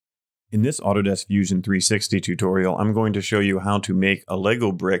In this Autodesk Fusion 360 tutorial, I'm going to show you how to make a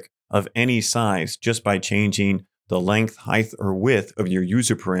Lego brick of any size just by changing the length, height, or width of your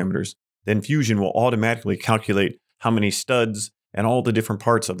user parameters. Then Fusion will automatically calculate how many studs and all the different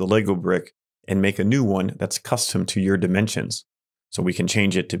parts of the Lego brick and make a new one that's custom to your dimensions. So we can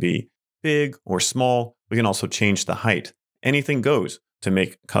change it to be big or small. We can also change the height. Anything goes to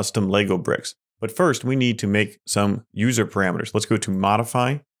make custom Lego bricks. But first, we need to make some user parameters. Let's go to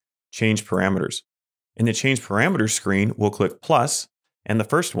Modify, Change Parameters. In the Change Parameters screen, we'll click plus, and the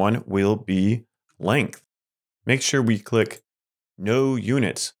first one will be length. Make sure we click No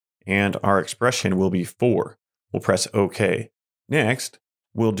Units, and our expression will be 4. We'll press OK. Next,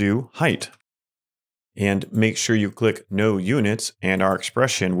 we'll do height. And make sure you click No Units, and our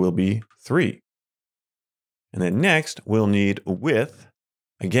expression will be 3. And then next, we'll need width.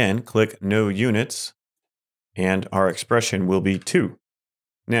 Again, click No Units, and our expression will be 2.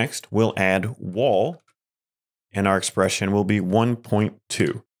 Next, we'll add wall, and our expression will be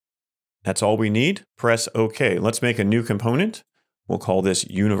 1.2. That's all we need. Press OK. Let's make a new component. We'll call this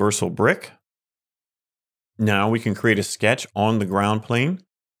Universal Brick. Now we can create a sketch on the ground plane.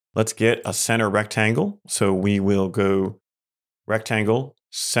 Let's get a center rectangle. So we will go Rectangle,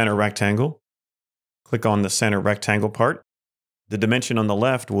 Center Rectangle. Click on the center rectangle part. The dimension on the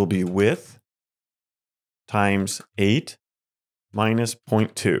left will be width times 8 minus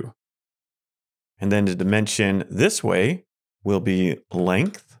 0.2. And then the dimension this way will be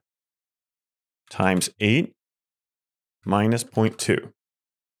length times 8 minus 0.2.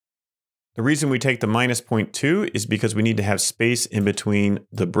 The reason we take the minus 0.2 is because we need to have space in between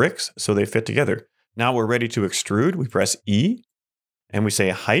the bricks so they fit together. Now we're ready to extrude. We press E and we say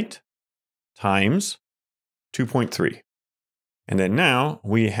height times 2.3. And then now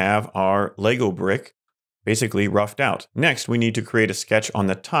we have our Lego brick basically roughed out. Next, we need to create a sketch on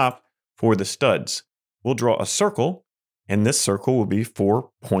the top for the studs. We'll draw a circle, and this circle will be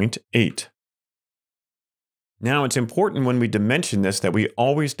 4.8. Now it's important when we dimension this that we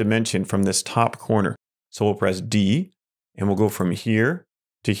always dimension from this top corner. So we'll press D, and we'll go from here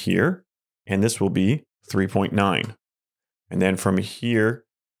to here, and this will be 3.9. And then from here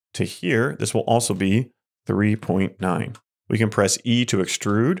to here, this will also be 3.9. We can press E to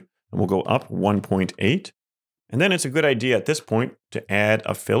extrude, and we'll go up 1.8. And then it's a good idea at this point to add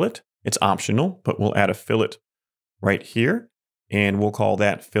a fillet. It's optional, but we'll add a fillet right here, and we'll call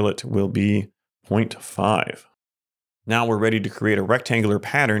that fillet will be 0.5. Now we're ready to create a rectangular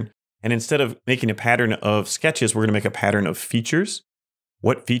pattern, and instead of making a pattern of sketches, we're going to make a pattern of features.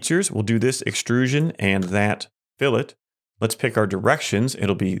 What features? We'll do this extrusion and that fillet. Let's pick our directions.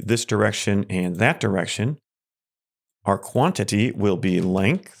 It'll be this direction and that direction. Our quantity will be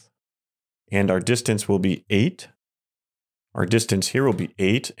length, and our distance will be 8. Our distance here will be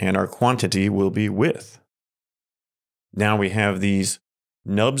 8, and our quantity will be width. Now we have these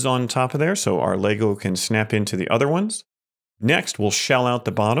nubs on top of there, so our Lego can snap into the other ones. Next, we'll shell out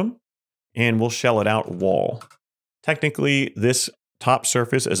the bottom, and we'll shell it out wall. Technically, this top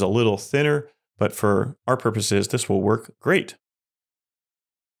surface is a little thinner, but for our purposes, this will work great.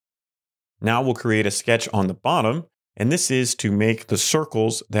 Now we'll create a sketch on the bottom, and this is to make the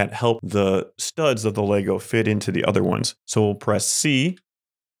circles that help the studs of the Lego fit into the other ones. So we'll press C,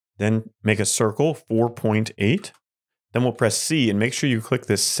 then make a circle, 4.8. Then we'll press C and make sure you click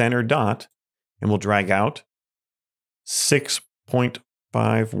this center dot, and we'll drag out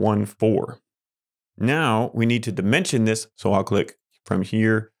 6.514. Now we need to dimension this, so I'll click from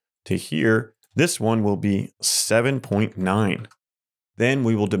here to here. This one will be 7.9. Then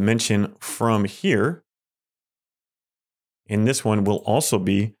we will dimension from here, and this one will also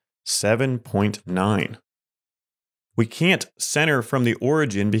be 7.9. We can't center from the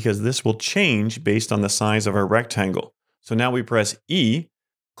origin because this will change based on the size of our rectangle. So now we press E,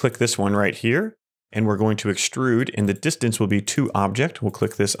 click this one right here, and we're going to extrude, and the distance will be to object. We'll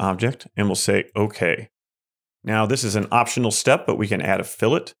click this object, and we'll say OK. Now this is an optional step, but we can add a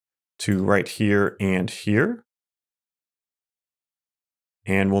fillet to right here and here.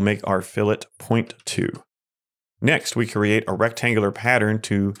 And we'll make our fillet 0.2. Next, we create a rectangular pattern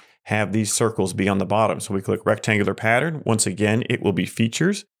to have these circles be on the bottom. So we click rectangular pattern. Once again, it will be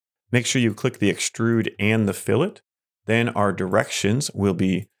features. Make sure you click the extrude and the fillet. Then our directions will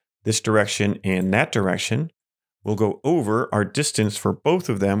be this direction and that direction. We'll go over. Our distance for both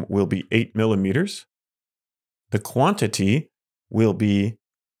of them will be 8 millimeters. The quantity will be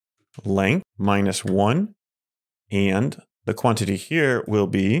length minus 1. And the quantity here will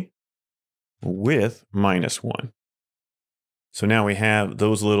be width minus 1. So now we have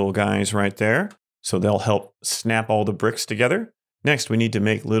those little guys right there. So they'll help snap all the bricks together. Next, we need to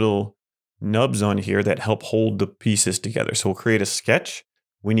make little nubs on here that help hold the pieces together. So we'll create a sketch.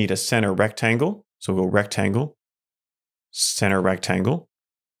 We need a center rectangle. So we'll go rectangle, center rectangle.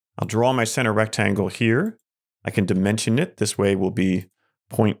 I'll draw my center rectangle here. I can dimension it. This way will be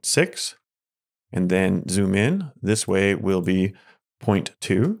 0.6. And then zoom in. This way will be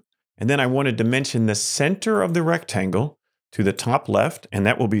 0.2. And then I want to dimension the center of the rectangle to the top left, and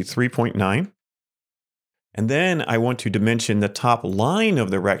that will be 3.9. And then I want to dimension the top line of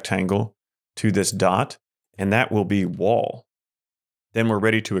the rectangle to this dot, and that will be wall. Then we're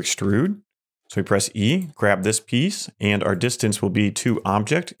ready to extrude. So we press E, grab this piece, and our distance will be to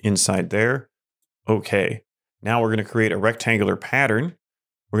object inside there. Okay. Now we're going to create a rectangular pattern.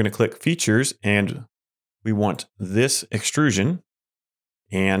 We're going to click Features, and we want this extrusion,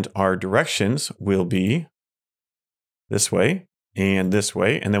 and our directions will be this way, and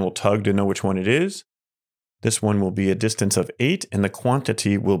then we'll tug to know which one it is. This one will be a distance of 8, and the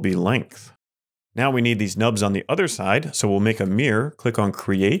quantity will be length. Now we need these nubs on the other side, so we'll make a mirror, click on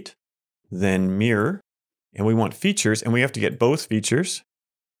Create, then Mirror, and we want Features, and we have to get both features.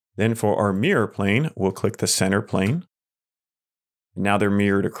 Then for our mirror plane, we'll click the center plane. Now they're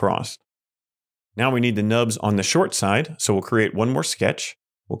mirrored across. Now we need the nubs on the short side, so we'll create one more sketch.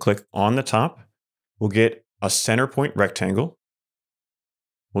 We'll click on the top. We'll get a center point rectangle.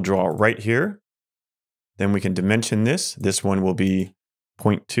 We'll draw right here. Then we can dimension this. This one will be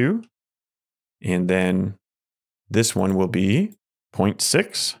 0.2. And then this one will be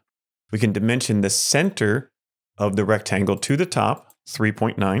 0.6. We can dimension the center of the rectangle to the top,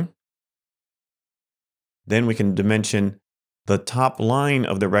 3.9. Then we can dimension the top line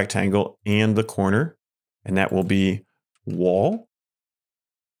of the rectangle and the corner, and that will be wall.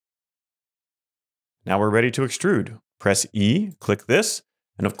 Now we're ready to extrude. Press E, click this,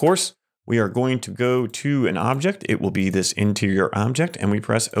 and of course, we are going to go to an object. It will be this interior object, and we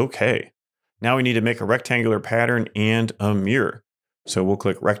press OK. Now we need to make a rectangular pattern and a mirror. So we'll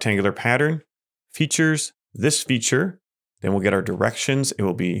click Rectangular Pattern, Features, this feature, then we'll get our directions. It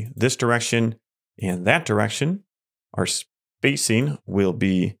will be this direction and that direction. Our spacing will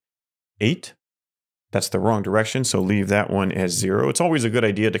be 8. That's the wrong direction, so leave that one as 0. It's always a good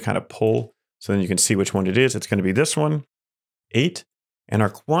idea to kind of pull so then you can see which one it is. It's going to be this one, 8. And our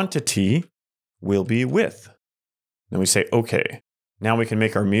quantity will be width. Then we say OK. Now we can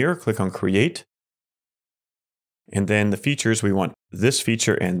make our mirror, click on Create. And then the features, we want this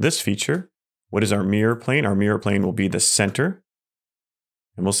feature and this feature. What is our mirror plane? Our mirror plane will be the center.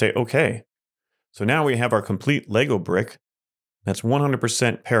 And we'll say OK. So now we have our complete Lego brick that's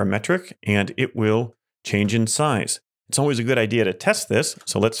 100% parametric, and it will change in size. It's always a good idea to test this,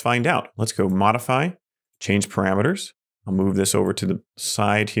 so let's find out. Let's go Modify, Change Parameters. I'll move this over to the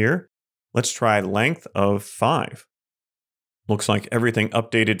side here. Let's try length of 5. Looks like everything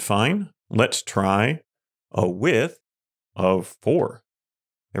updated fine. Let's try a width of 4.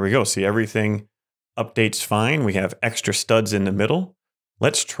 There we go. See, everything updates fine. We have extra studs in the middle.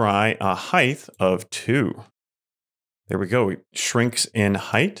 Let's try a height of 2. There we go. It shrinks in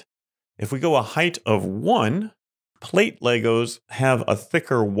height. If we go a height of 1, plate Legos have a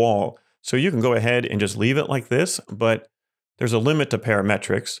thicker wall. So you can go ahead and just leave it like this, but there's a limit to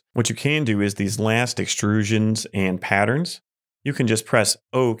parametrics. What you can do is these last extrusions and patterns, you can just press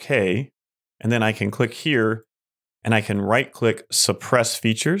OK, and then I can click here, and I can right-click Suppress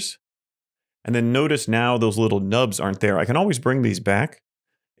Features. And then notice now those little nubs aren't there. I can always bring these back,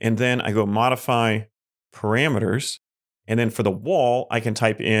 and then I go Modify Parameters, and then for the wall, I can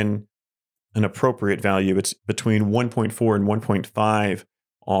type in an appropriate value. It's between 1.4 and 1.5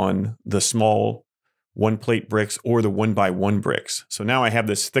 on the small one-plate bricks or the 1x1 bricks. So now I have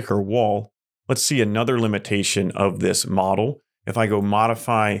this thicker wall. Let's see another limitation of this model. If I go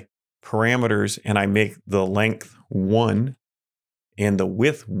Modify Parameters and I make the length 1 and the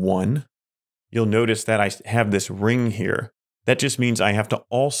width 1, you'll notice that I have this ring here. That just means I have to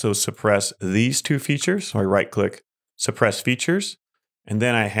also suppress these two features. So I right-click Suppress Features, and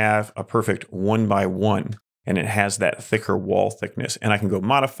then I have a perfect 1x1, and it has that thicker wall thickness. And I can go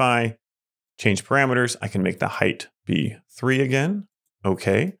Modify, Change Parameters. I can make the height be 3 again.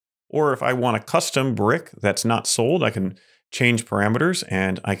 Okay. Or if I want a custom brick that's not sold, I can change parameters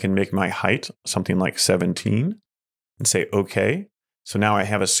and I can make my height something like 17 and say OK. So now I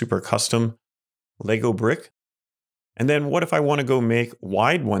have a super custom Lego brick. And then what if I want to go make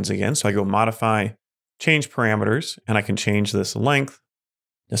wide ones again? So I go Modify, Change Parameters, and I can change this length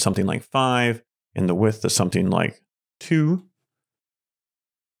to something like 5 and the width to something like 2.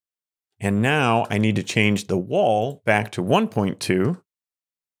 And now I need to change the wall back to 1.2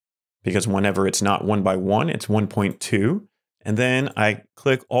 because whenever it's not 1x1, it's 1.2. And then I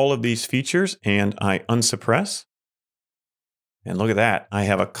click all of these features and I unsuppress. And look at that. I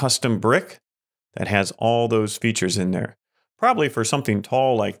have a custom brick that has all those features in there. Probably for something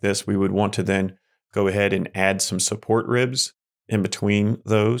tall like this, we would want to then go ahead and add some support ribs in between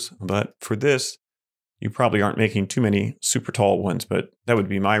those. But for this, you probably aren't making too many super tall ones, but that would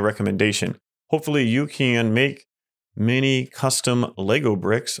be my recommendation. Hopefully you can make many custom Lego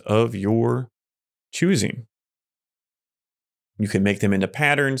bricks of your choosing. You can make them into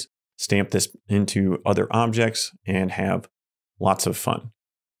patterns, stamp this into other objects, and have lots of fun.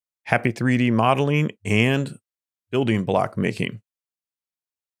 Happy 3D modeling and building block making.